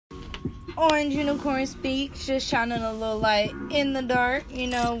Orange Unicorn Speaks, just shining a little light in the dark. You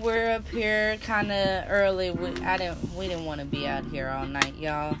know, we're up here kind of early. We didn't want to be out here all night,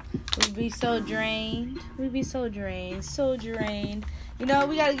 y'all. We'd be so drained. So drained. You know,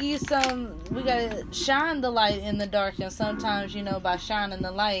 we gotta shine the light in the dark, and sometimes, you know, by shining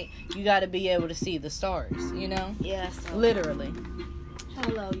the light, you gotta be able to see the stars, you know? Yes. Yeah, literally.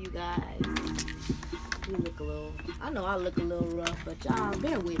 Hello, you guys. I know I look a little rough, but y'all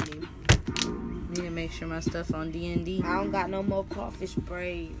bear with me. Need to make sure my stuff on D&D. I don't got no more crawfish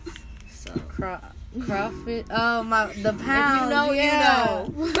braids. So crawfish. Oh the pound. If you know, yeah.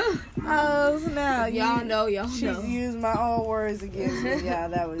 you know. Oh snap! Y'all know. She used my own words against me. Yeah,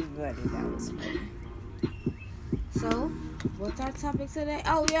 that was funny. So, what's our topic today?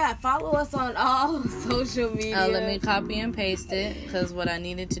 Oh yeah, follow us on all social media. Let me copy and paste it, because what I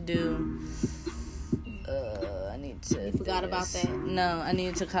needed to do. You forgot about that? No, I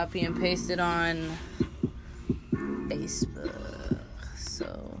needed to copy and paste it on Facebook.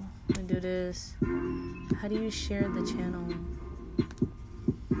 So, let me do this. How do you share the channel?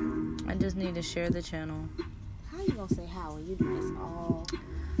 I just need to share the channel. How you gonna say how when you do this all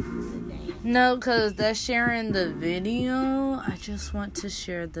the day? No, because that's sharing the video. I just want to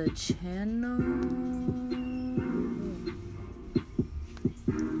share the channel.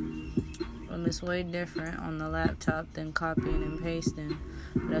 It's way different on the laptop than copying and pasting,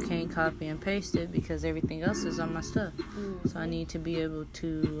 but I can't copy and paste it because everything else is on my stuff. So I need to be able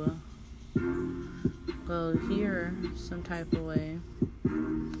to go here some type of way.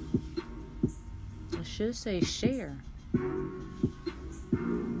 I should say share.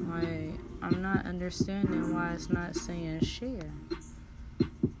 I'm not understanding why it's not saying share.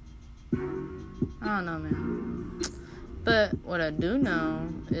 I don't know, man. But what I do know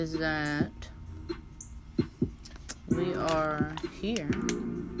is that we are here.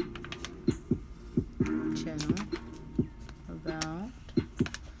 Channel about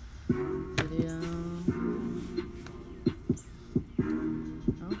video.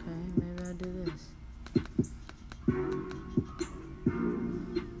 Okay, maybe I'll do this.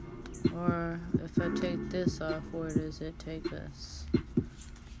 Or if I take this off, where does it take us?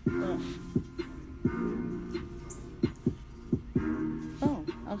 Oh.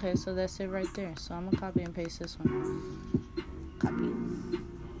 Okay, so that's it right there. So I'm gonna copy and paste this one. Copy.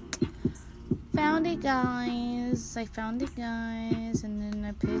 Found it, guys. I found it, guys. And then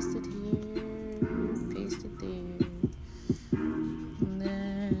I paste it here. Paste it there. And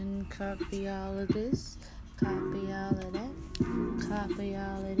then copy all of this. Copy all of that. Copy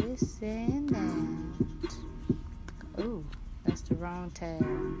all of this and that. Ooh, that's the wrong tab.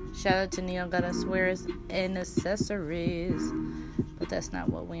 Shout out to Neil Got Us Wares and Accessories. But that's not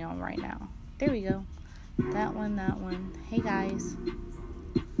what we on right now. There we go. That one. Hey guys.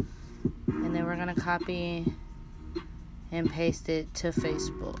 And then we're gonna copy and paste it to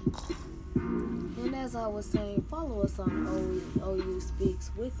Facebook. And as I was saying, follow us on OU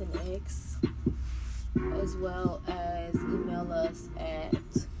Speaks with an X, as well as email us at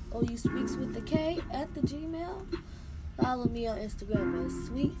ouspeakswiththek@gmail. Follow me on Instagram as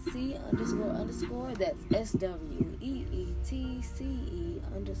sweetc__. That's SWEETCE__.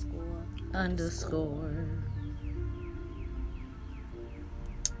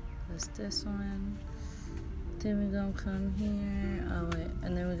 That's this one. Then we're gonna come here. Oh wait,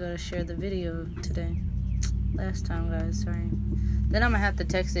 and then we're gonna share the video today. Last time, guys, sorry. Then I'm gonna have to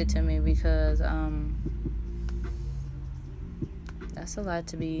text it to me because that's a lot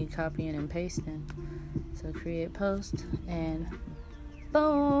to be copying and pasting. So create post and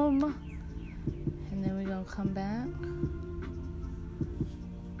boom. And then we're gonna come back.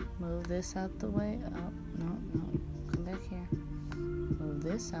 Move this out the way. Oh, no. Come back here. Move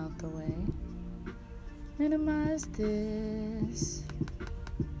this out the way. Minimize this.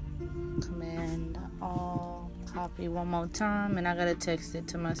 Command all. Copy one more time. And I gotta text it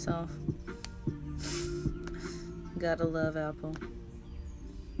to myself. Gotta love Apple.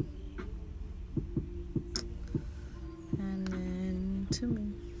 And then to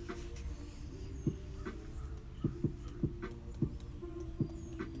me.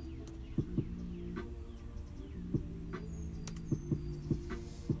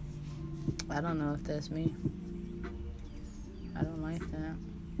 I don't know if that's me. I don't like that.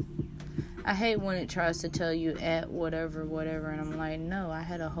 I hate when it tries to tell you at whatever, and I'm like, no, I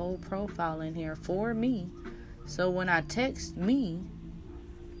had a whole profile in here for me. So when I text me,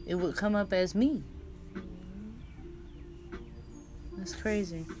 it would come up as me. That's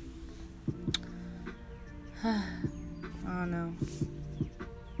crazy. I don't know.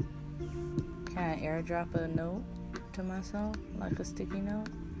 Can I airdrop a note to myself? Like a sticky note?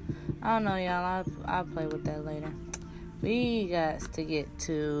 I don't know, y'all. I'll play with that later. We got to get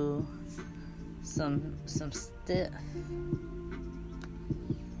to some stuff.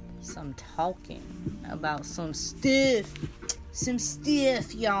 Some talking about some stuff. Some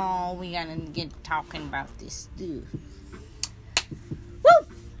stuff, y'all. We gotta get talking about this stuff. Woo!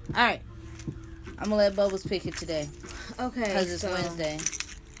 Alright. I'm gonna let Bubbles pick it today. Okay. Because it's Wednesday.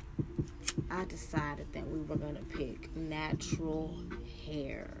 I decided that we were gonna pick natural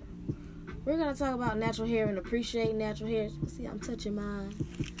hair. We're gonna talk about natural hair and appreciate natural hair. See, I'm touching mine.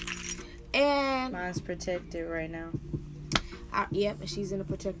 And Mine's protected right now. Yep, and she's in a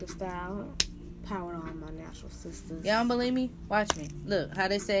protective style. Powered on my natural sisters. Y'all don't believe me? Watch me. Look, how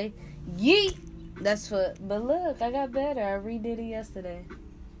they say, yeet. That's for, but look, I got better. I redid it yesterday.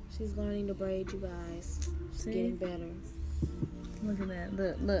 She's learning to braid, you guys. She's See? getting better. Look at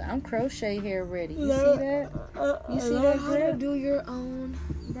that. Look, I'm crochet hair ready. You see that? You see that how grip? to do your own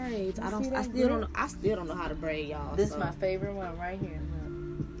braids. I still don't know how to braid, y'all. This is my favorite one right here.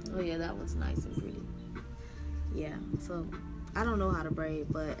 Look. Oh yeah, that one's nice and pretty. Yeah, so I don't know how to braid,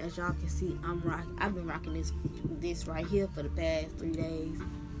 but as y'all can see, I've been rocking this right here for the past 3 days.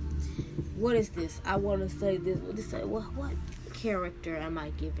 What is this? I want to say this. What character am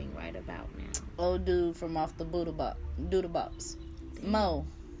I giving right about now? Old dude from off the Doodle Bops. Mo.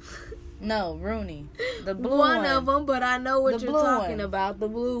 No, Rooney. The blue one. One of them, but I know what The you're blue talking one. about. The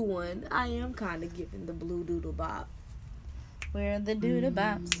blue one. I am kind of giving the blue doodle bop. We're the Doodle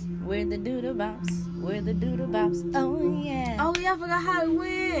Bops. We're the Doodle Bops. We're the Doodle Bops. Oh, yeah. Oh yeah, I forgot how it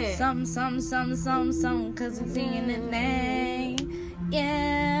went. Something, cause it's in the name.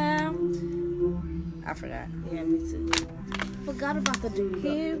 Yeah. I forgot. Yeah, me too. Forgot about the doodle.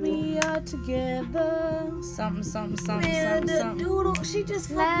 Here we are together. Something. Man, the doodle. She just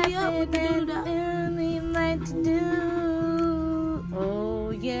fucked me up with the doodle. Doing like to do. Oh,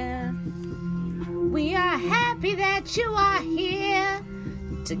 yeah. We are happy that you are here.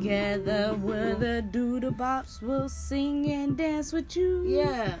 Together we're the Doodle Bops. We'll sing and dance with you.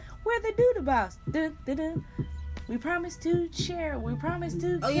 Yeah. We're the Doodle Bops. Du-du-du. We promise to share. We promise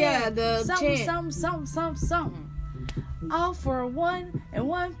to care. Oh yeah, the Something. All for one and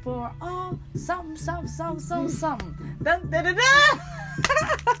one for all. Something. Dun, da, da, da.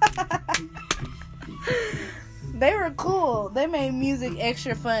 They were cool. They made music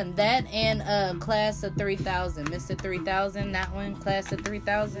extra fun. That and Class of 3000. Mr. 3000, that one. Class of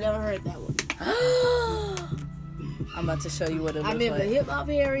 3000. Never heard that one. I'm about to show you what it I looks remember like. Hip Hop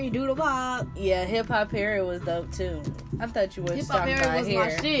Harry, Doodle Bob. Yeah, Hip Hop Harry was dope too. I thought you were Hip Hop talking Harry about was hair. my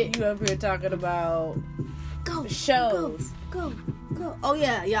shit. You up here talking about Go. shows. Go. Oh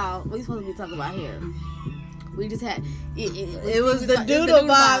yeah, y'all. We supposed to be talking about hair. We just had It was the Doodle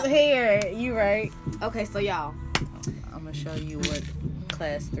Bob hair. You right. Okay, so y'all. I'm gonna show you what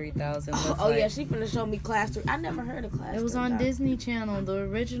Class 3000 looks Oh like. yeah, she finna show me Class 3. I never heard of Class 3. It was on Disney Channel, the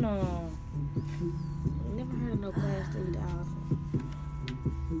original. Never heard of no Class 3000.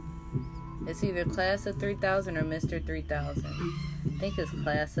 It's either Class of 3000 or Mr. 3000. I think it's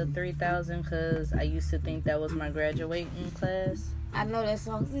Class of 3000 because I used to think that was my graduating class. I know that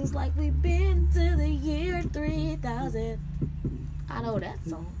song. It's like we've been to the year 3000. I know that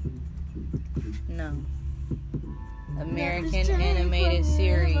song. No. American Nothing's changed animated from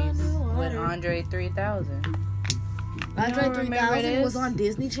series never with knew Andre 3000. Andre don't remember 3000 this? was on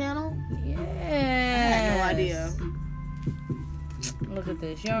Disney Channel? Yeah. I had no idea. Look at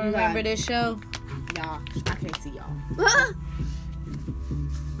this. You don't You remember got- this show? Y'all, I can't see y'all.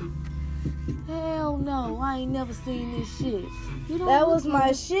 Hell no, I ain't never seen this shit. You don't That look was my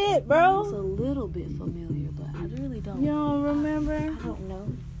like- shit, It's bro. a little bit familiar, but I really don't. You don't remember? I don't know.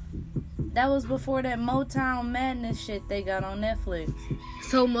 That was before that Motown Madness shit they got on Netflix.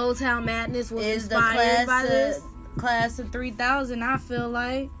 So Motown Madness was Is the inspired by this? class of 3000, I feel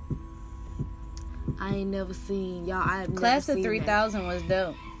like. I ain't never seen y'all. I have Class never of seen 3000 was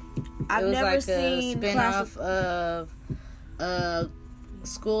dope. I've It was never like seen a Class spinoff of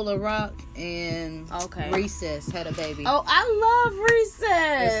School of Rock and Okay. Recess had a baby. Oh, I love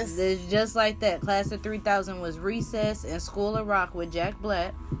Recess. It's just like that. Class of 3000 was Recess and School of Rock with Jack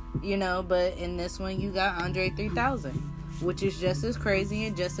Black, you know, but in this one you got Andre 3000, which is just as crazy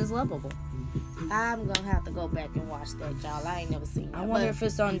and just as lovable. I'm gonna have to go back and watch that, y'all. I ain't never seen that. I wonder but if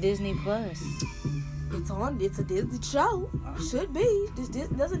it's on Disney Plus. it's a Disney show. Should be.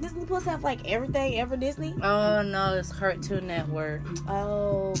 Doesn't Disney Plus have like everything ever Disney? Oh no, it's Cartoon Network.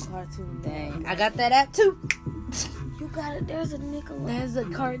 Oh, Cartoon Dang, Network. I got that app too. You got it. There's a Nickelodeon. There's a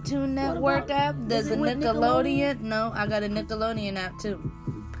Cartoon What Network about- app. There's is a it with Nickelodeon. No, I got a Nickelodeon app too.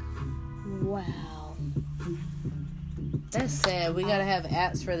 Wow. That's sad. We gotta have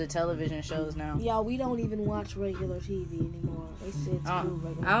apps for the television shows now. Y'all, we don't even watch regular TV anymore. They said to do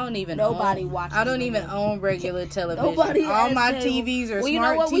regular. I don't even. Nobody own, watches. I don't even own regular television. Nobody. All my cable. TVs are well, you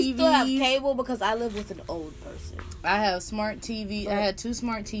smart know what? TVs. We still have cable because I live with an old person. I have smart TV. I had 2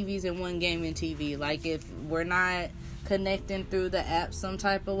 smart TVs and 1 gaming TV. Like if we're not connecting through the app some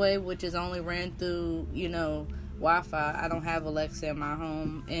type of way, which is only ran through, Wi-Fi. I don't have Alexa in my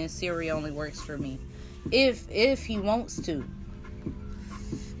home, and Siri only works for me. If he wants to.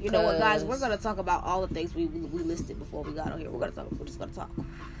 You know what, guys? We're gonna talk about all the things we listed before we got on here. We're just gonna talk.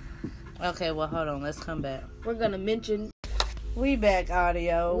 Okay, well, hold on. Let's come back. We're gonna mention. We back,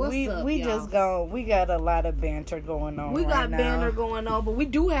 audio. What's we up, we y'all? just gone. We got a lot of banter going on. We got banter going on, but we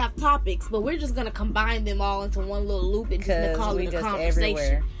do have topics. But we're just gonna combine them all into one little loop and just call it a conversation.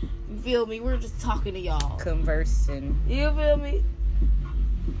 Everywhere. You feel me? We're just talking to y'all, conversing. You feel me?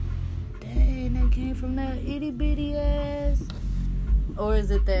 Dang, that came from that itty bitty ass. Or is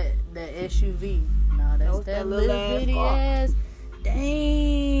it that SUV? No, that's that little bitty ass.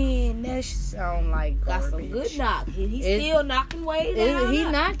 Dang, that sound like garbage. Got some good knock. He's still knocking way down. He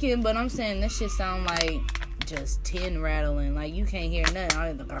knocking, but I'm saying that shit sound like just tin rattling. Like you can't hear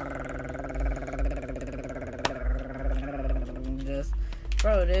nothing. Just,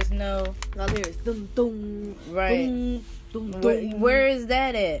 bro, there's no. All there is dum dum. Right. Dum, dum, dum. Where is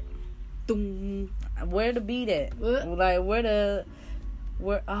that at? Dum. Where the beat at? What? Like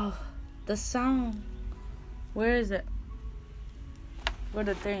the song. Where is it? Where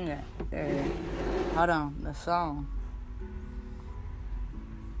the thing at? There. Hold on, the song.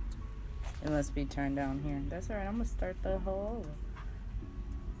 It must be turned down here. That's alright. I'm gonna start the whole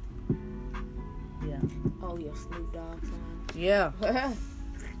over. Yeah. Oh, your Snoop Dogg song. Yeah.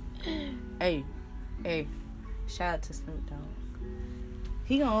 Hey. Shout out to Snoop Dogg.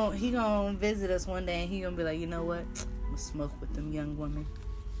 He gon' visit us one day and he gonna be like, you know what? I'm gonna smoke with them young women.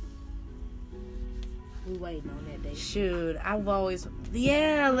 We waiting on that day. Shoot,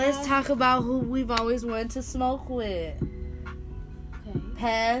 let's talk about who we've always wanted to smoke with. Okay.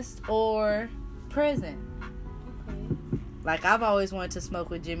 Past or present. Okay. Like, I've always wanted to smoke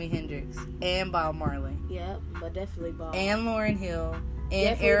with Jimi Hendrix and Bob Marley. Yep, but definitely Bob. And Lauryn Hill.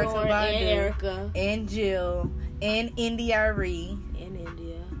 And definitely Erykah Lauren Badu. and Erica. And Jill. And India Ree. In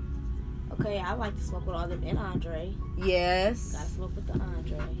India. Okay, I like to smoke with all them. And Andre. Yes. Gotta smoke with the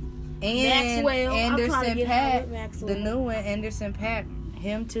Andre. And Maxwell. Anderson .Paak. Maxwell. The new one, Anderson .Paak.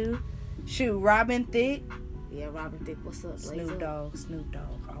 Him too. Shoot, Robin Thicke. Yeah, Robin Thicke. What's up, Snoop Dogg.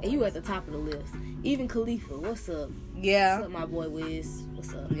 And you at the top of the list. Even Khalifa. What's up? Yeah. What's up, my boy Wiz?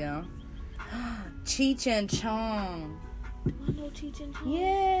 What's up? Yeah. Cheech and Chong. Do I know Cheech and Chong?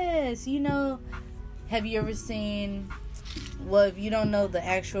 Yes. Have you ever seen... Well, if you don't know the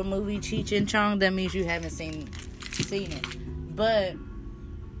actual movie Cheech and Chong, that means you haven't seen it. But...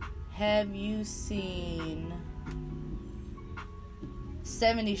 Have you seen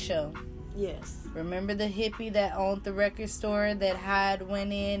 70s Show? Yes. Remember the hippie that owned the record store that Hyde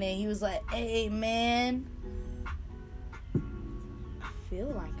went in and he was like, hey, man. I feel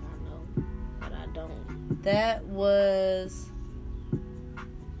like I know, but I don't. That was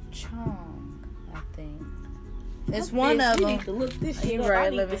Chong, I think. It's one of them. We need to look this shit up.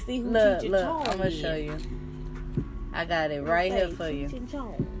 Right, I need to see who look, Cheech and Chong I'm going to is. show you. I got it right here for you. Cheech and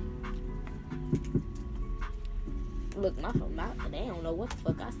Chong. Look, they don't know what the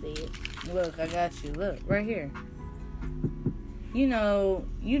fuck I said. Look, I got you. Look, right here. You know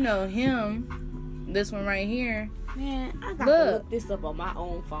him. This one right here. Man, I got to look this up on my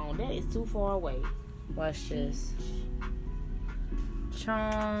own phone. That is too far away. Watch this.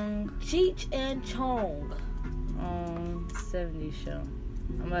 Chong. Cheech and Chong. On 70s Show.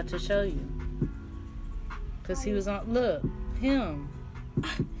 I'm about to show you. Because he was on... Look. Him.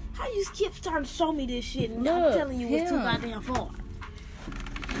 How you keep trying to show me this shit and Look, I'm telling you it's too goddamn far.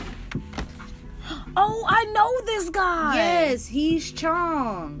 Oh, I know this guy. Yes, he's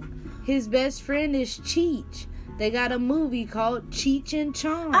Chong. His best friend is Cheech. They got a movie called Cheech and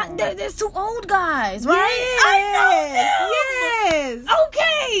Chong. There's 2 old guys, right? Yes. I know them. Yes.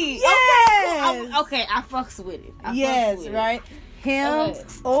 Okay. Yes. Okay, I fucks with it. Yes, right? Him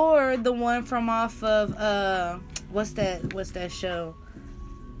or the one from off of what's that show?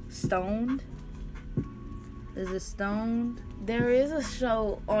 Stoned? Is it Stoned? There is a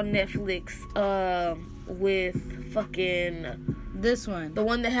show on Netflix with fucking this one. The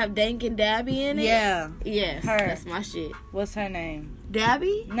one that have Dank and Dabby in it? Yeah. Yes. Her. That's my shit. What's her name?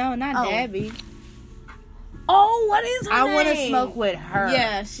 Dabby? No, not Dabby. Oh, what is her name? I want to smoke with her.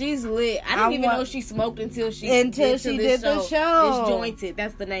 Yeah, she's lit. I didn't even know she smoked until she did the show. Disjointed.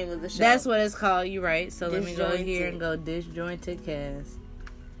 That's the name of the show. That's what it's called. You right. So let me go Disjointed. here and go Disjointed Cast.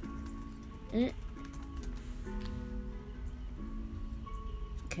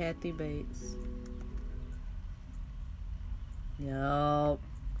 Kathy Bates. Yup.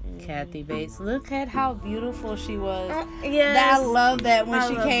 Kathy Bates. Look at how beautiful she was. Yes. I love that when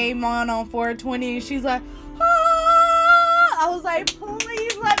she came on 420 and she's like, oh! I was like,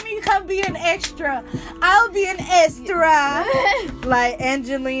 please let me come be an extra. I'll be an extra. Like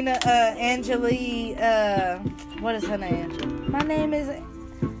Angelique, what is her name? My name is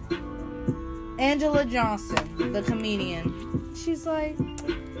Angela Johnson, the comedian. She's like,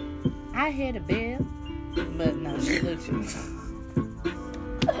 I had a bell. But no, she looks.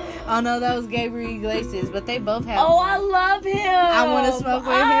 Oh no, that was Gabriel Iglesias, but they both have. Oh, I love him. I want to smoke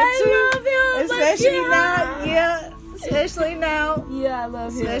with him too. I love him. Especially now, yeah. Especially now. Yeah, I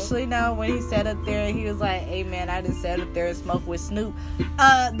love him. Especially now when he sat up there and he was like, hey man, I just sat up there and smoked with Snoop.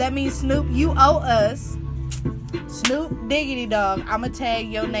 That means Snoop, you owe us. Snoop Diggity Dog, I'ma tag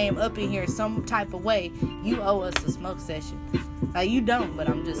your name up in here some type of way. You owe us a smoke session. You don't, but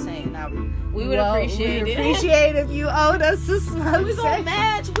I'm just saying. We would appreciate it. Appreciate if you owed us a smoke We gonna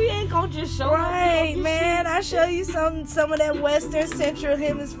match. We ain't gonna just show right, man. I show you some of that Western Central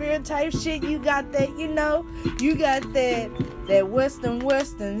Hemisphere type shit. You got that, you know. You got that Western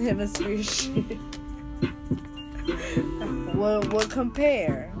Hemisphere shit. We'll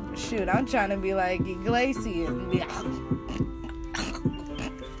compare. Shoot, I'm trying to be like Iglesias and be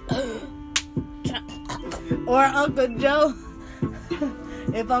or Uncle Joe.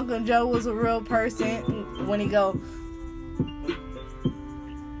 If Uncle Joe was a real person, when he go,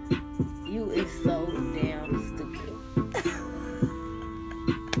 you is so damn stupid.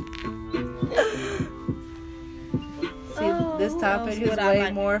 See, this topic is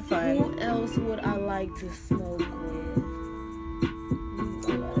way more fun. Who else would I like to smoke with?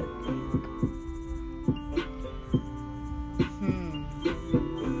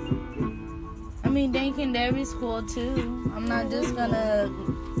 I mean, Dankin Debbie's cool too. I'm not just gonna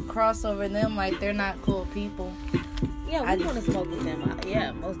cross over them like they're not cool people. Yeah, we want to smoke with them.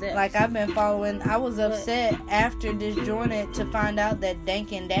 Yeah, most definitely. Like I've been following. I was upset after Disjointed to find out that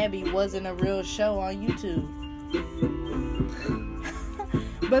Dankin Dabby wasn't a real show on YouTube.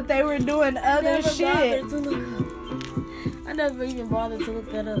 But they were doing other shit. I never even bothered to look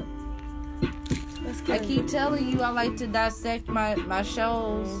that up. I keep telling you, I like to dissect my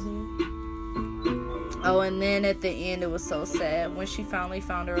shows. Mm-hmm. Oh, and then at the end, it was so sad when she finally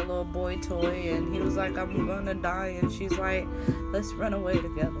found her little boy toy, and he was like, I'm gonna die, and she's like, let's run away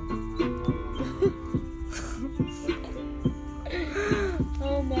together.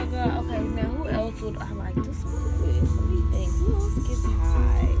 Oh my god. Okay, now who else would I like to smoke with? Let me think. Who else gets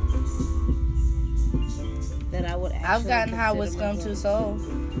high? That I would actually I've gotten high with Scum 2 Soul.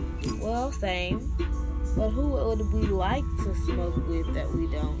 Well, same. But who would we like to smoke with that we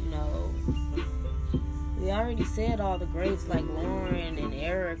don't know? We already said all the greats like Lauren and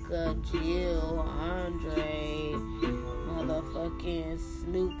Erica, Jill, Andre, motherfucking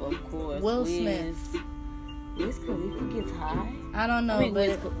Snoop, of course. Will Smith. Wiz Khalifa gets high? I don't know,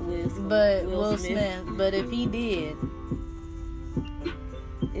 but Will Smith. But if he did,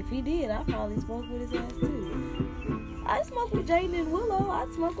 I'd probably smoke with his ass too. I smoke with Jaden and Willow.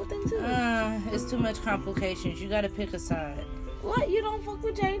 I'd smoke with them too. It's too much complications. You gotta pick a side. What? You don't fuck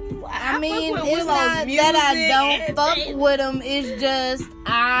with Jaden? I mean, it's not that I don't fuck with him. It's just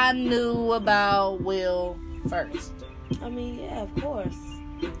I knew about Will first. I mean, yeah, of course.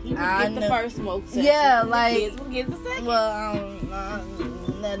 He would get the first smoke session. Yeah, like the kids would get the second. Well,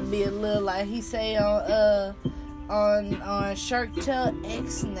 that'd be a little like he say on Shark Tale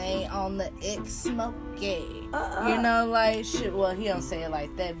X-Nay on the X Smokey. You know, like shit. Well, he don't say it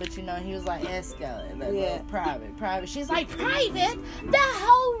like that, but you know, he was like Esco, like, yeah, private. She's like private. The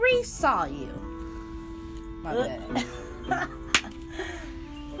whole reef saw you. My bad.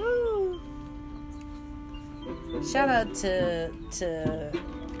 Shout out to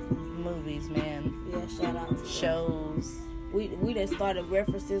movies, man. Yeah, shout out to shows. We done started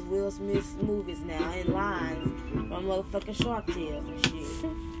references Will Smith's movies now in lines from motherfucking Shark Tales and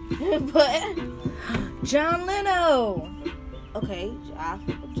shit. But John Leno. Okay, I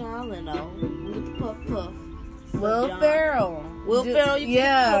fuck with John Leno. With the puff. Will Ferrell. You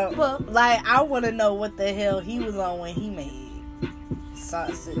yeah. puff. Like I want to know what the hell he was on when he made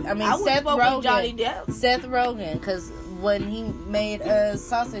sausage. I mean, Seth Rogen. Johnny Depp. Seth Rogen, because when he made a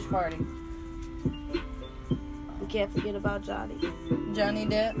Sausage Party. We can't forget about Johnny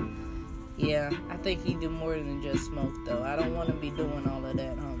Depp. Yeah, I think he do more than just smoke, though. I don't want to be doing all of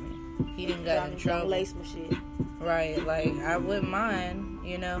that, homie. He didn't got in trouble. Lace my shit. Right, like, I wouldn't mind,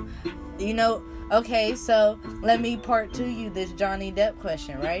 you know. Okay, so let me part to you this Johnny Depp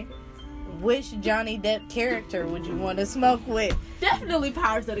question, right? Which Johnny Depp character would you want to smoke with? Definitely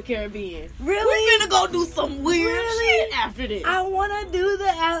Pirates of the Caribbean. Really? We're finna go do some weird shit after this. I want to do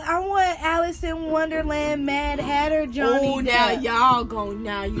I want Alice in Wonderland, Mad Hatter, Johnny Depp. Now y'all go.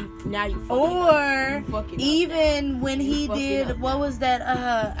 Now you fucking or fucking even when he did, what was that?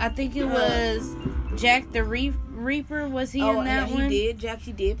 I think it was Jack the Reaper. Was he in that one? He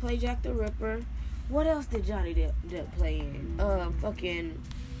did play Jack the Ripper. What else did Johnny Depp play in?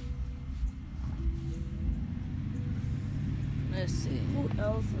 Let's see. Who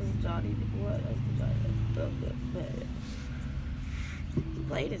else is Johnny Depp? What else did Johnny Depp play? He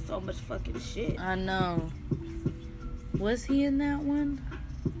played in so much fucking shit. I know. Was he in that one?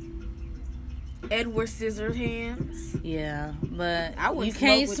 Edward Scissorhands. Yeah, but you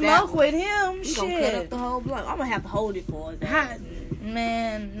can't smoke with him. You shit. gonna cut up the whole blunt. I'm gonna have to hold it for us.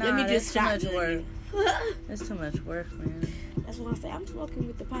 Man, nah, let me just too much work. That's too much work, man. That's what I say. I'm smoking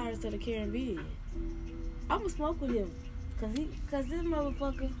with the Pirates of the Caribbean. I'm gonna smoke with him. Cause this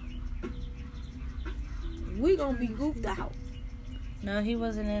motherfucker, we gonna be goofed out. No, he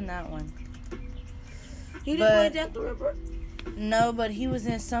wasn't in that one. He didn't play Jack the Ripper? No, but he was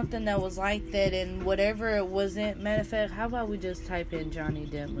in something that was like that, and whatever it wasn't. Matter of fact, how about we just type in Johnny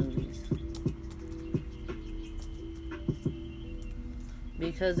Depp movies?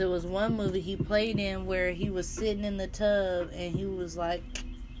 Because it was one movie he played in where he was sitting in the tub and he was like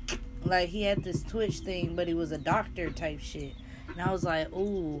he had this twitch thing, but he was a doctor type shit. And I was like,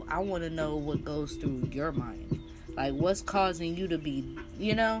 ooh, I want to know what goes through your mind. Like, what's causing you to be,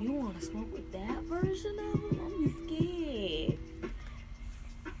 you know? You want to smoke with that version of it? I'm scared.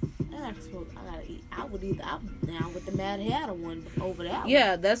 I gotta smoke. I gotta eat. I'm down with the Mad Hatter one over that one.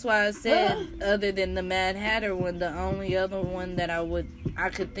 Yeah, that's why I said, other than the Mad Hatter one, the only other one that I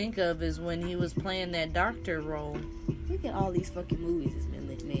could think of is when he was playing that doctor role. Look at all these fucking movies this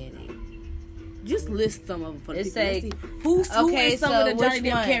man in. Just list some of them for the people. Who is some of the Johnny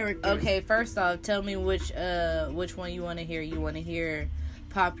Depp characters? Okay, first off, tell me which one you want to hear. You want to hear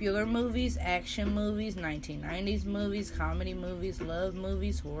popular movies, action movies, 1990s movies, comedy movies, love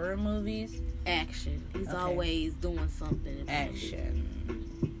movies, horror movies? Action. He's always doing something. Action.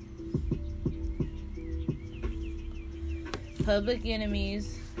 Public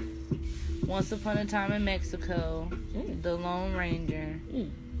Enemies, Once Upon a Time in Mexico, The Lone Ranger,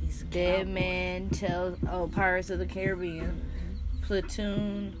 Dead Man, Pirates of the Caribbean,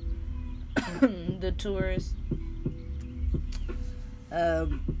 Platoon, The Tourist,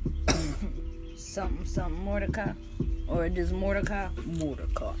 something Mordecai, or just Mordecai.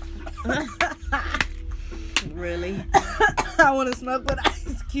 Really? I want to smoke with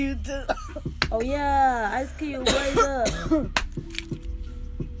Ice Cube too. Oh yeah, Ice Cube, wake up.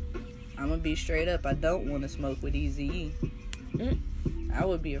 I'm gonna be straight up. I don't want to smoke with Eazy-E. I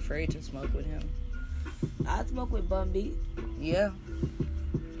would be afraid to smoke with him. I'd smoke with Bun B. Yeah.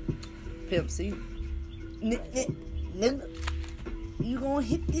 Pimp C. Nigga, you gonna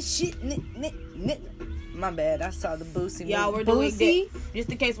hit this shit, nigga. My bad. I saw the Boosie. Y'all, we're doing Dead. Just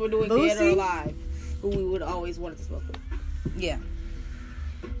in case we're doing Boosie? Dead or Alive, who we would always wanted to smoke with. Yeah.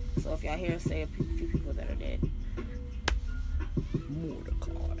 So if y'all hear us say a few people that are dead.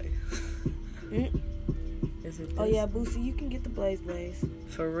 Mordecai. Oh yeah, Boosie, you can get the Blaze.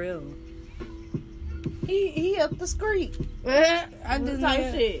 For real. He up the street. I just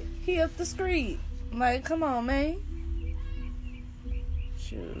type shit. He up the street. Like, come on, man.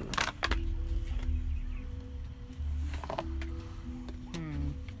 Shoot.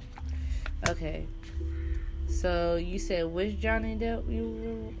 Okay. So you said which Johnny Depp you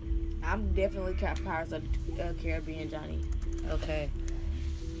were? I'm definitely Pirates of the Caribbean Johnny. Okay.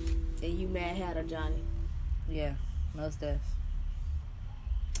 And you Mad Hatter Johnny. Yeah, most def.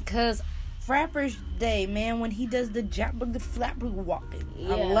 Cause Frapper's Day, man, when he does the flapper walking,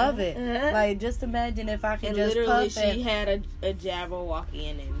 I love it. Like, just imagine if I could and just literally puff it. She had a jabber walking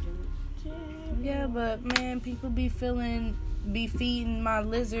in and. Yeah, but man, people be feeding my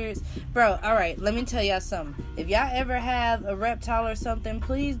lizards. Bro, alright, let me tell y'all something. If y'all ever have a reptile or something,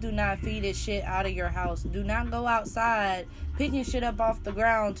 please do not feed it shit out of your house. Do not go outside picking shit up off the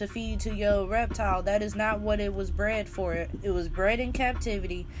ground to feed to your reptile. That is not what it was bred for. It was bred in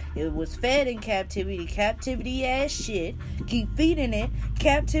captivity. It was fed in captivity. Captivity ass shit. Keep feeding it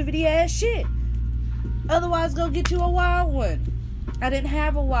captivity ass shit. Otherwise, go get you a wild one. I didn't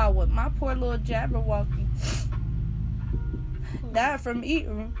have a wild one. My poor little Jabberwocky. died from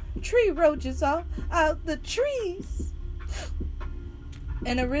eating tree roaches out the trees.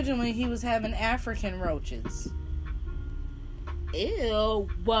 And originally he was having African roaches. Ew.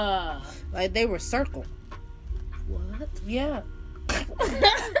 Like they were circle. What? Yeah.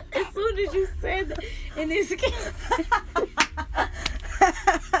 As soon as you said that, and it's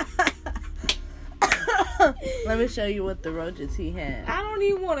Let me show you what the roaches he had. I don't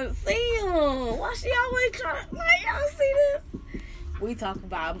even want to see him. Why she always trying to, like, y'all see this? We talk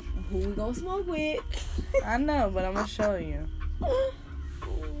about who we gonna smoke with. I know, but I'm gonna show you.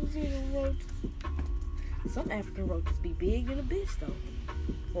 See the roaches. Some African roaches be big in a bitch though.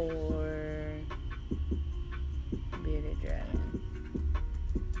 For bearded dragon.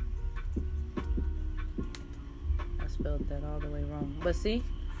 I spelled that all the way wrong. But see?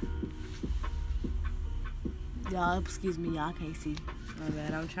 Y'all, excuse me, y'all can't see. My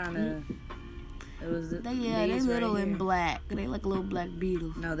bad. I'm trying to. It was. They little and black. They like a little black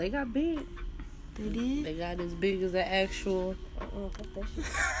beetle. No, they got big. They did. They got as big as the actual. Fuck that shit.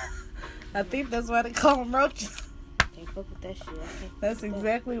 I think that's why they call them roaches. Can't fuck with that shit. That's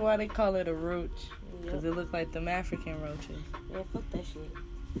exactly why they call it a roach. Because Yep. it looks like them African roaches. Yeah, fuck that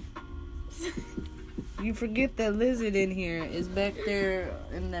shit. You forget that lizard in here is back there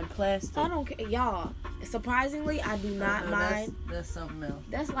in that plastic. I don't care, y'all. Surprisingly, I do not mind. That's something else.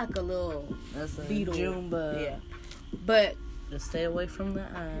 That's like a little That's a beetle. June bug. Yeah, but Just stay away from the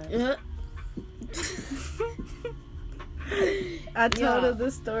eyes. I told her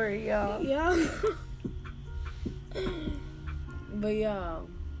the story, y'all. Yeah. But y'all,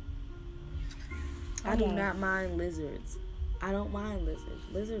 I do not mind lizards. I don't mind lizards.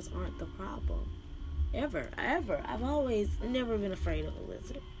 Lizards aren't the problem. Ever. I've always never been afraid of a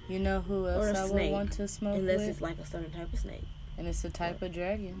lizard. You know who Or else a I would snake. want to smoke Unless with? it's like a certain type of snake. And it's a type of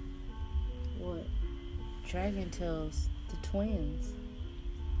dragon. What? Dragon tails. The twins.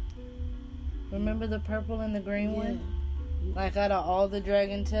 Remember the purple and the green one? Like out of all the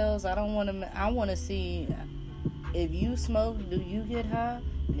dragon tails, I want to see if you smoke, do you get high?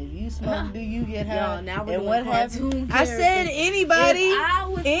 And if you smoke, do you get high? Y'all, now we're and doing what happens? cartoon I said characters. anybody. If I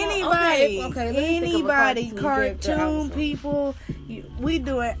was- Anybody, okay, let me think of a anybody, cartoon character I cartoon was- people, we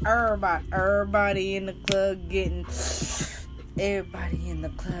doing everybody in the club getting, everybody in the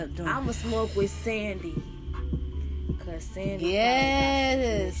club doing. I'ma smoke with Sandy. Cause Sandy.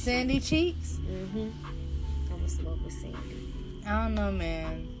 Yes, Sandy Cheeks. I'ma smoke with Sandy. I don't know,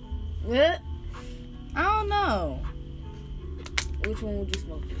 man. What? I don't know. Which one would you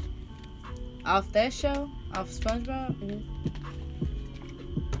smoke with? Off that show, off SpongeBob, Mm-hmm.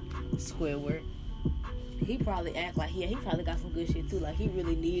 Squidward. He probably act like he probably got some good shit too. Like he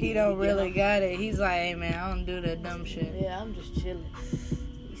really needed. He don't really got it. He's like, hey man, I don't do that dumb shit. Yeah, I'm just chilling.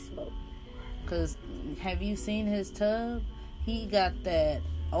 He smoke. Cause have you seen his tub? He got that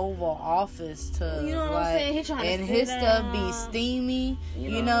Oval Office tub. You know what I'm like, saying? He trying to and sit his stuff be down. steamy.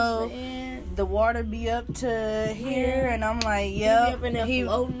 You What know, I'm saying? the water be up to here, and I'm like, He be yep. up in there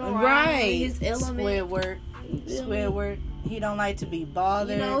floating around right. in his element. Squidward. He don't like to be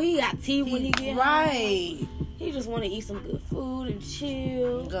bothered. You know, he got tea when he get right. home. He just want to eat some good food and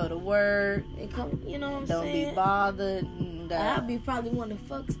chill. Go to work. And come, you know what I'm Don't saying? be bothered. And, I'd be probably want to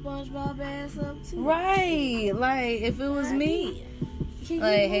fuck SpongeBob ass up too. right. Like if it was me.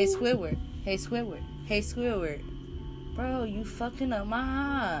 Like, hey Squid. Squidward. Hey Squidward. Hey Squidward. Bro, you fucking up my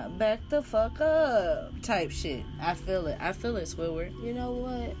high. Back the fuck up. Type shit. I feel it. Squidward. You know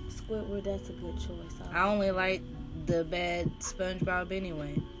what? Squidward, that's a good choice. I only like the bad SpongeBob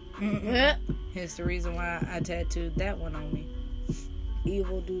anyway. Hence the reason why I tattooed that one on me.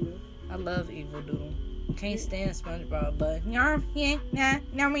 Evil Doodle. I love Evil Doodle. Can't stand SpongeBob, but yummy.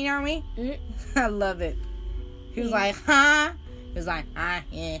 I love it. He was like, huh? He was like, I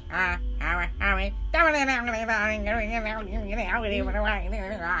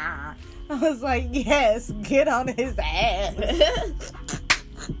was like, yes, get on his ass.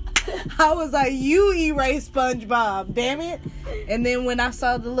 I was like, you erase SpongeBob, damn it. And then when I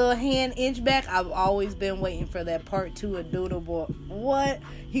saw the little hand inch back, I've always been waiting for that part 2 of Doodle Boy. What?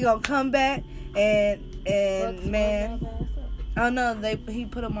 He gonna come back and man. Oh no, he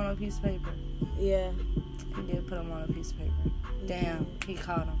put him on a piece of paper. Yeah. He did put him on a piece of paper. Damn, he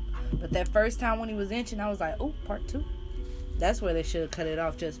caught him. But that first time when he was inching, I was like, oh, part 2. That's where they should have cut it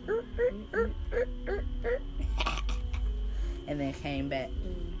off, just and then came back.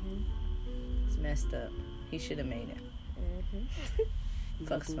 It's messed up. He should have made it.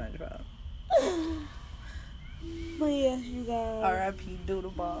 Fuck SpongeBob. But yes, you guys. R.I.P.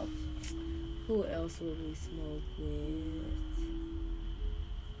 Doodle Bob. Who else would we smoke with?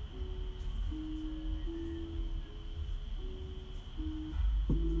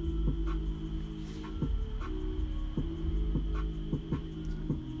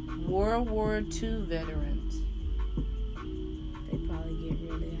 World War II veterans. They probably get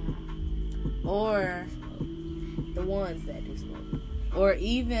really high. Or The ones that do smoke. or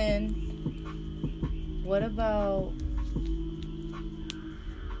even, what about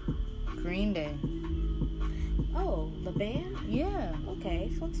Green Day? Oh, the band? Yeah. Okay,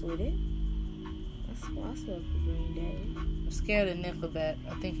 fucks with it. I smoke the Green Day. I'm scared of Nickelback.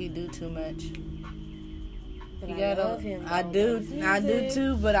 I think he do too much. But You I gotta, love him. I though. do, His I do music.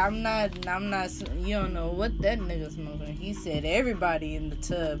 too. But I'm not. You don't know what that nigga smoking. He said everybody in the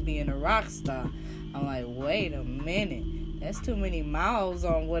tub being a rock star. I'm like, wait a minute. That's too many miles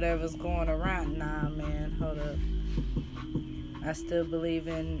on whatever's going around. Nah, man, hold up. I still believe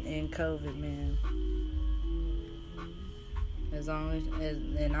in COVID, man. As long as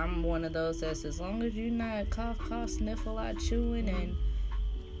and I'm one of those that's as long as you not cough, sniffle out, chewing, and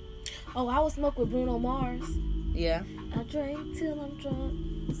Oh, I would smoke with Bruno Mars. yeah. I drink till I'm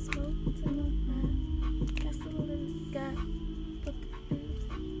drunk, smoke till I'm high. Castle in the sky.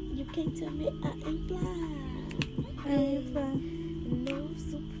 You can't tell me I ain't blind. I ain't fly. No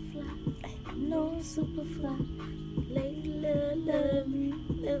super fly. No super fly. Lady love me.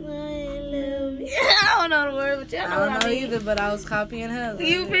 And I ain't love me. I don't know the word, but y'all know I what don't I know mean. either, but I was copying her.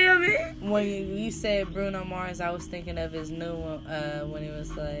 You feel me? When you said Bruno Mars, I was thinking of his new one when he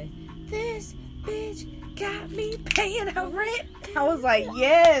was like, "This bitch got me paying her rent." I was like,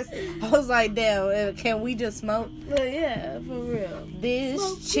 yes. I was like, damn, can we just smoke? But yeah, for real. This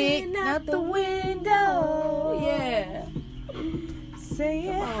Smoking chick out the window. Yeah.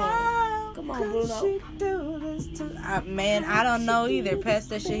 Saying Come on. how Come on, could Bruno. she do this to man, I don't know either. Pass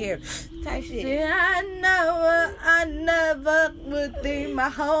that shit here. Type shit. See, I never would think my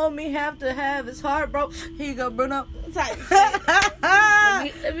homie have to have his heart broke. Here you go, Bruno. Type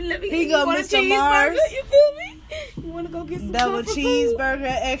shit. Let me. He You go, want a Mr. cheeseburger? Mars. You feel me? You want to go get some Double comfort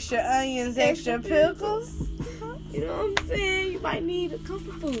cheeseburger, extra onions, extra pickles. food? You know what I'm saying? You might need a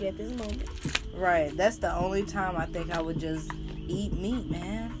comfort food at this moment. Right, that's the only time I think I would just eat meat,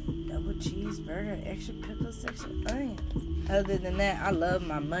 man. Double cheeseburger, extra pickles, extra onions. Other than that, I love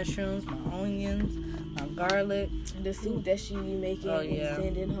my mushrooms, my onions, my garlic, The soup that she be making Oh, yeah. and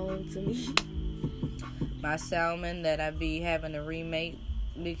sending home to me. my salmon that I be having to remake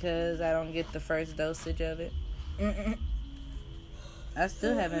because I don't get the first dosage of it. I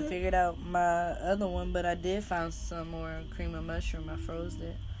still haven't figured out my other one, but I did find some more cream of mushroom. I froze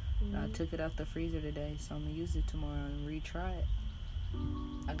it. I took it out the freezer today, so I'm going to use it tomorrow and retry it.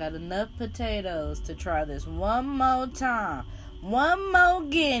 I got enough potatoes to try this one more time. One more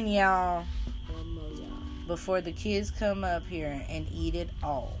again, y'all. One more, y'all. Before the kids come up here and eat it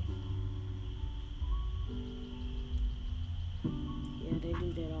all. Yeah, they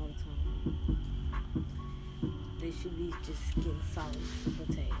do that all the time. They should be just getting solid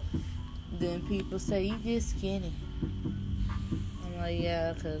potatoes. Then people say, you get skinny. I'm like,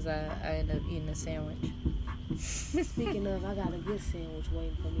 yeah, because I end up eating a sandwich. Speaking of, I got a good sandwich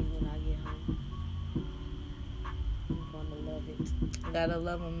waiting for me when I get home. I'm gonna love it. Gotta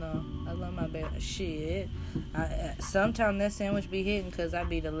love them, though. I love my baby. Shit. Sometimes that sandwich be hitting because I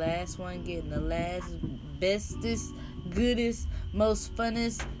be the last one getting the last, bestest, goodest, most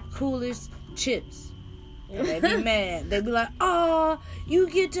funnest, coolest chips. And they be mad. They be like, oh, you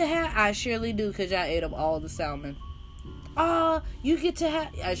get to have... I surely do because I ate up all the salmon. Oh, you get to have...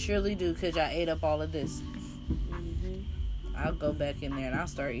 I surely do because I ate up all of this. Mm-hmm. I'll go back in there and I'll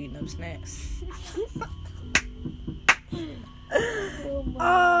start eating up snacks.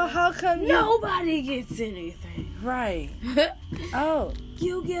 Oh, how come you... Nobody gets anything. Right. Oh.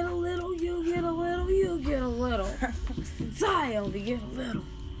 You get a little, you get a little, you get a little. I only get a little.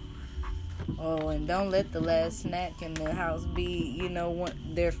 Oh, and don't let the last snack in the house be,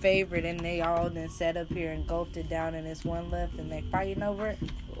 their favorite, and they all then sat up here and gulped it down, and it's one left, and they fighting over it.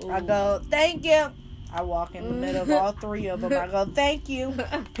 Ooh. I go, thank you. I walk in the middle of all three of them. I go, thank you.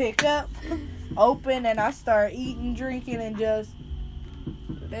 Pick up, open, and I start eating, drinking, and just...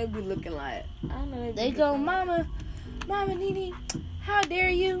 They be looking like... I don't know. They go, Mama, Nene, how dare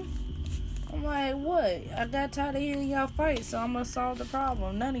you? I'm like, what? I got tired of hearing y'all fight, so I'm going to solve the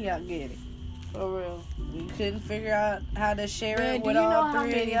problem. None of y'all get it. For real. You couldn't figure out how to share Man, it do with you know all how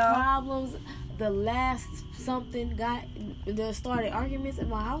three of many y'all? problems the last something got that started arguments in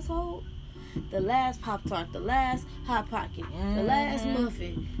my household? The last Pop-Tart, the last Hot Pocket, the last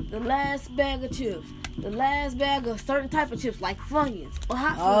muffin, the last bag of chips, the last bag of certain type of chips like Funyuns or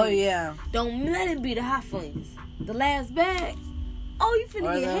Hot Funyuns. Oh, yeah. Don't let it be the Hot Funyuns. The last bag. Oh, you finna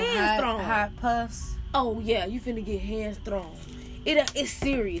Or get the hands thrown. hot puffs. Oh, yeah, you finna get hands thrown. It's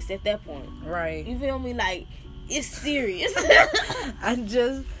serious at that point. Right. You feel me? Like, it's serious. I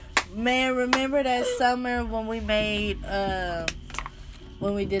just Man, remember that summer when we made,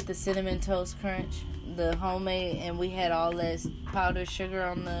 when we did the Cinnamon Toast Crunch? The homemade, and we had all that powdered sugar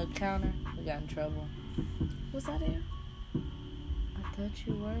on the counter? We got in trouble. Was I there? I thought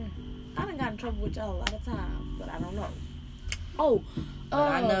you were. I done got in trouble with y'all a lot of times, but I don't know. Oh,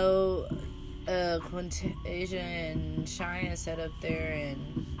 I know Quintasia and Cheyenne sat up there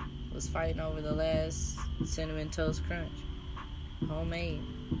and was fighting over the last Cinnamon Toast Crunch. Homemade.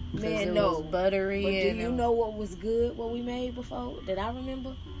 Man, it no. was buttery. But do you know what was good, what we made before, that I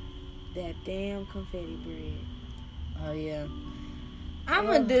remember? That damn confetti bread. Oh, yeah. I'm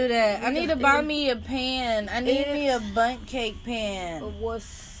going to do that. I need to buy me a pan. I need me a bundt cake pan. It was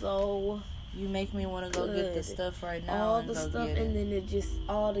so You make me want to go get the stuff right now. All the stuff, and then it just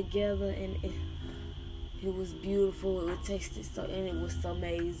all together, and it was beautiful. It tasted so, and it was so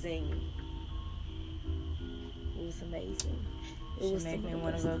amazing. It was amazing. It was make me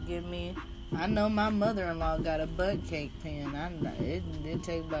want to go get me. I know my mother-in-law got a bundt cake pan. It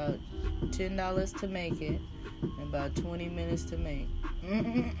take about $10 to make it, and about 20 minutes to make.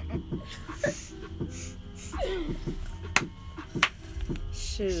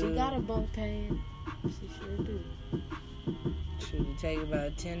 Shoot. She got a bundt pan. She sure do. Should it take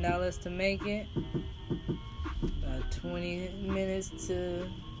about $10 to make it? About 20 minutes to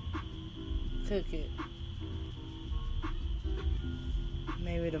cook it.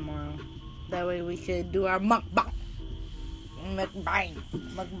 Maybe tomorrow. That way we could do our mukbang.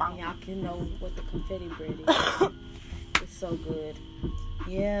 Mukbang. Y'all can know what the confetti bread is. It's so good.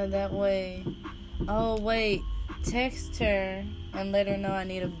 Yeah, that way. Oh, wait. Text her and let her know I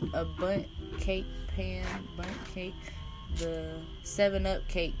need a bundt cake pan. Bundt cake. The 7-Up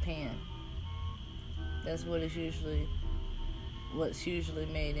cake pan. That's what's usually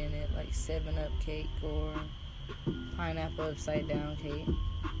made in it. Like 7-Up cake or pineapple upside down cake.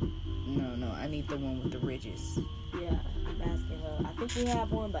 No, I need the one with the ridges. Yeah, I'm asking her. I think we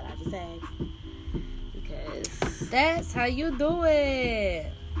have one, but I just asked because that's how you do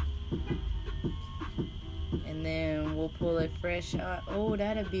it. And then we'll pull it fresh out. Oh,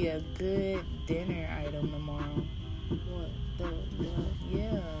 that'll be a good dinner item tomorrow. What?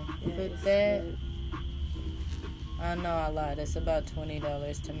 Yeah. Put that. Good. I know I lied. It's about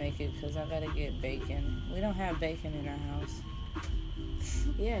 $20 to make it because I gotta get bacon. We don't have bacon in our house.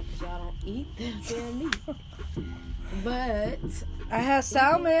 Yeah, because y'all don't eat that damn meat. But I have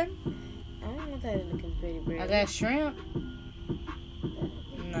salmon. I don't want that in the confetti bread. I got shrimp.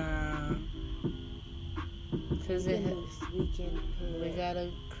 Nah. Because we got a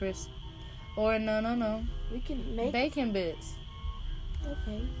crisp. Or no. We can make bacon bits.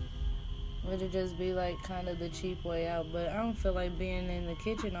 Okay. It'll just be like kind of the cheap way out, but I don't feel like being in the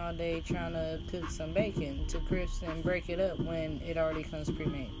kitchen all day trying to cook some bacon to crisp and break it up when it already comes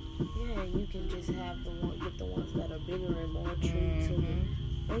pre-made. Yeah, you can just have get the ones that are bigger and more true to the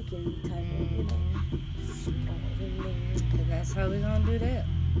bacon type of, And that's how we're gonna do that.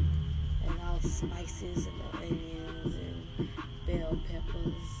 And all the spices and the onions and bell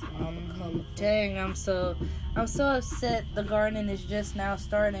peppers. Dang, I'm so upset the garden is just now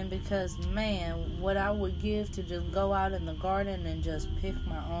starting because, man, what I would give to just go out in the garden and just pick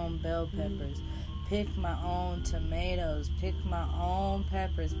my own bell peppers, pick my own tomatoes, pick my own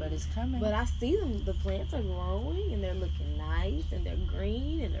peppers, but it's coming. But I see them, the plants are growing and they're looking nice and they're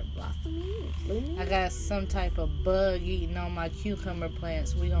green and they're blossoming and blooming. I got some type of bug eating on my cucumber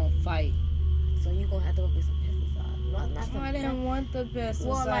plants. We gonna fight. So you gonna have to go get some pesticide. I didn't want the pesticide.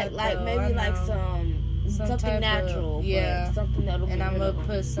 Well, like maybe like something natural. Of, yeah. Something that'll and I'm gonna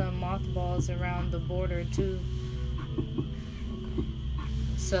put some mothballs around the border too,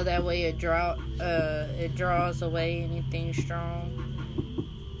 so that way it draws away anything strong.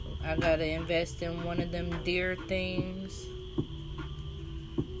 I gotta invest in one of them deer things.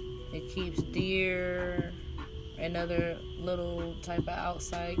 It keeps deer and other little type of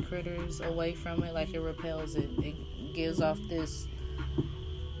outside critters away from it, like it repels it. It gives off this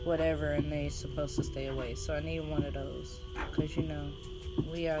whatever, and they're supposed to stay away. So I need one of those, because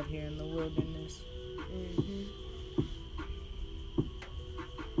we out here in the wilderness.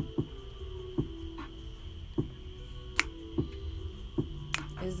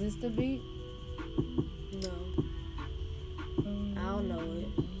 Is this the beat? No. I don't know it.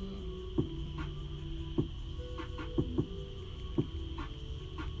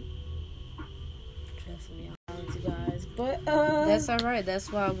 But that's all right.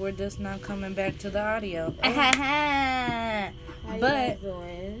 That's why we're just not coming back to the audio. How you guys But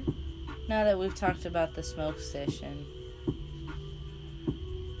doing? now that we've talked about the smoke session,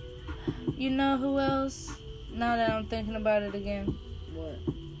 you know who else? Now that I'm thinking about it again, What?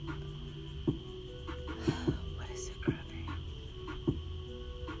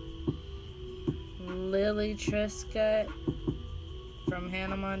 Lily Trescott from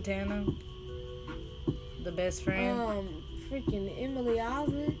Hannah Montana? The best friend? Freaking Emily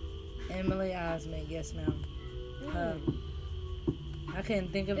Osment. Emily Osment, yes, ma'am. Mm. I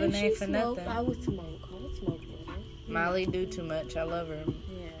couldn't think of a If name she for smoked, nothing. I would smoke with her. Molly do too much. I love her.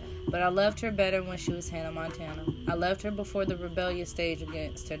 Yeah. But I loved her better when she was Hannah Montana. I loved her before the rebellious stage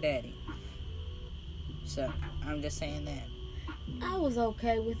against her daddy. So, I'm just saying that. I was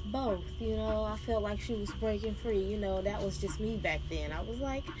okay with both, you know. I felt like she was breaking free, you know. That was just me back then. I was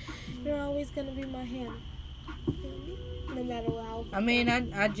like, you're always going to be my Hannah. No matter how. I mean,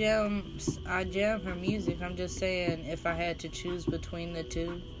 I jam her music. I'm just saying, if I had to choose between the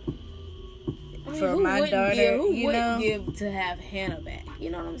two, I mean, for my daughter, who you wouldn't know, give to have Hannah back? You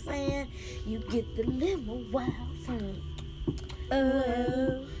know what I'm saying? You get the limo wild fun.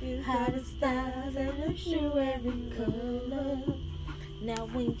 Oh, hot as stars and I'm sure every color. Now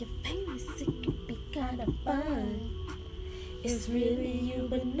when you're famous, it can be kind of fun. It's really you,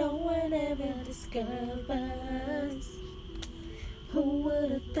 but no one ever discovers. Who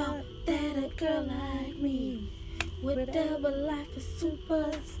would have thought that a girl like me would double like a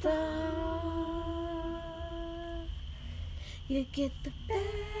superstar? You get the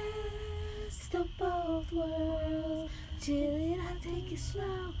best of both worlds. Chill it out, take it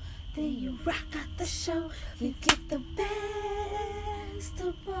slow. Then you rock out the show. You get the best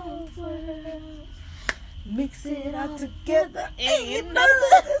of both worlds. Mix it all together, and you know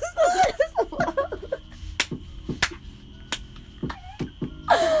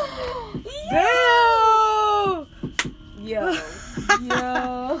Damn! Yo.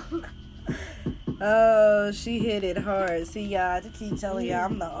 Oh, she hit it hard. See, y'all, I keep telling y'all,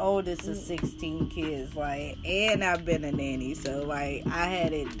 I'm the oldest of 16 kids, like, and I've been a nanny, so, like, I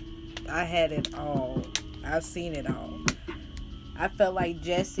had it all. I've seen it all. I felt like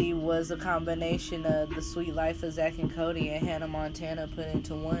Jessie was a combination of The Sweet Life of Zack and Cody and Hannah Montana put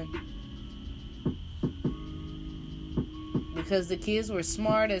into one. Because the kids were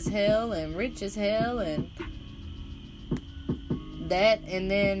smart as hell and rich as hell, and that, and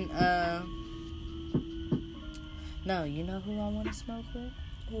then, no, you know who I want to smoke with?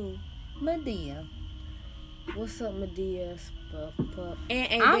 Who? Medea. What's up, Medea? Puff.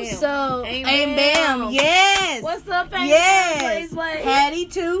 And I'm Bam. so... Ain't And Bam. Bam, yes! What's up, Ain't Yes! Bam? Hattie,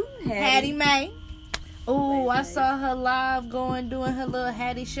 too. Hattie. Hattie Mae. Ooh, I Wait. saw her live doing her little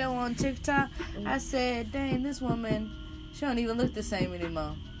Hattie show on TikTok. I said, dang, this woman, she don't even look the same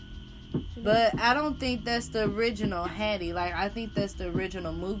anymore. But I don't think that's the original Hattie. Like, I think that's the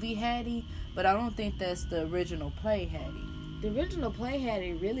original movie Hattie, but I don't think that's the original play Hattie. The original play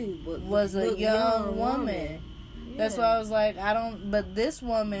Hattie really Was a young woman. Yeah. That's why I was like, but this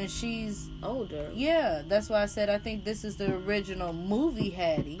woman, she's older. Yeah, that's why I said I think this is the original movie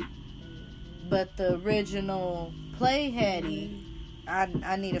Hattie, but the original play Hattie,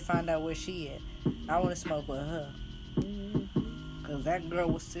 I need to find out where she is. I want to smoke with her. Because that girl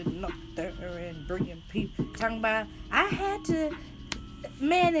was sitting up there and bringing people, talking about, I had to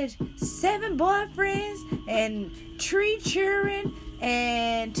manage 7 boyfriends and 3 children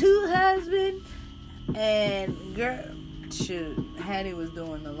and 2 husbands. And girl, shoot, Hattie was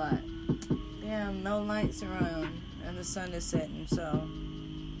doing a lot. Damn, no lights around and the sun is setting, so.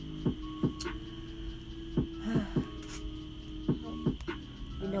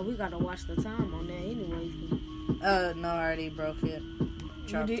 You know, we gotta watch the time on that anyway. No, I already broke it.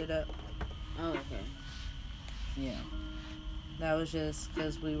 Chopped it up. Oh, okay. Yeah. That was just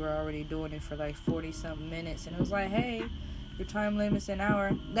because we were already doing it for like 40-something minutes. And it was like, hey, your time limit's an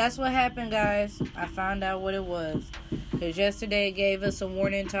hour. That's what happened, guys. I found out what it was. Because yesterday it gave us a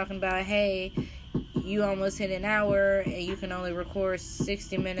warning talking about, hey, you almost hit an hour and you can only record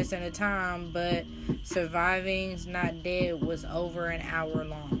 60 minutes at a time. But Surviving's Not Dead was over an hour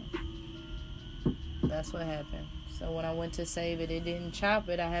long. That's what happened. So when I went to save it, it didn't chop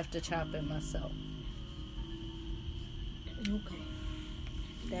it. I have to chop it myself. Okay.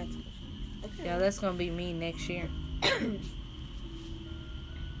 That's okay. Yeah, that's going to be me next year.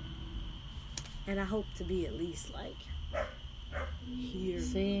 And I hope to be at least like here.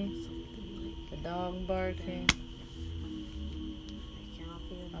 See? Something like The dog barking.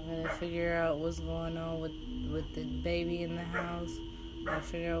 that. I gotta figure out what's going on with the baby in the house. I gotta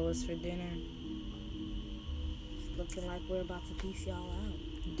figure out what's for dinner. It's looking like we're about to piece y'all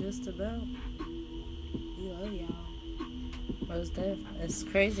out. Just about. We love y'all. Most definitely. It's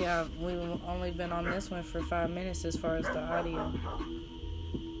crazy how we've only been on this one for 5 minutes as far as the audio.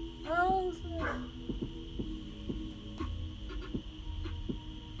 Oh,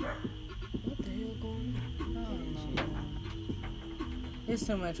 What the hell going on? I don't know. There's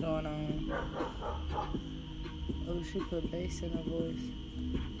too much going on. Oh, she put bass in her voice.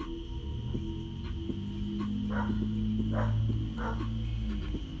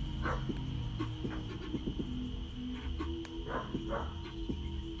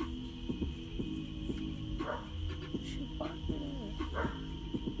 She barking.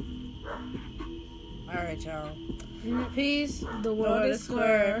 Alright, y'all. Peace. The world is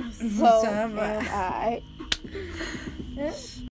square. So am I.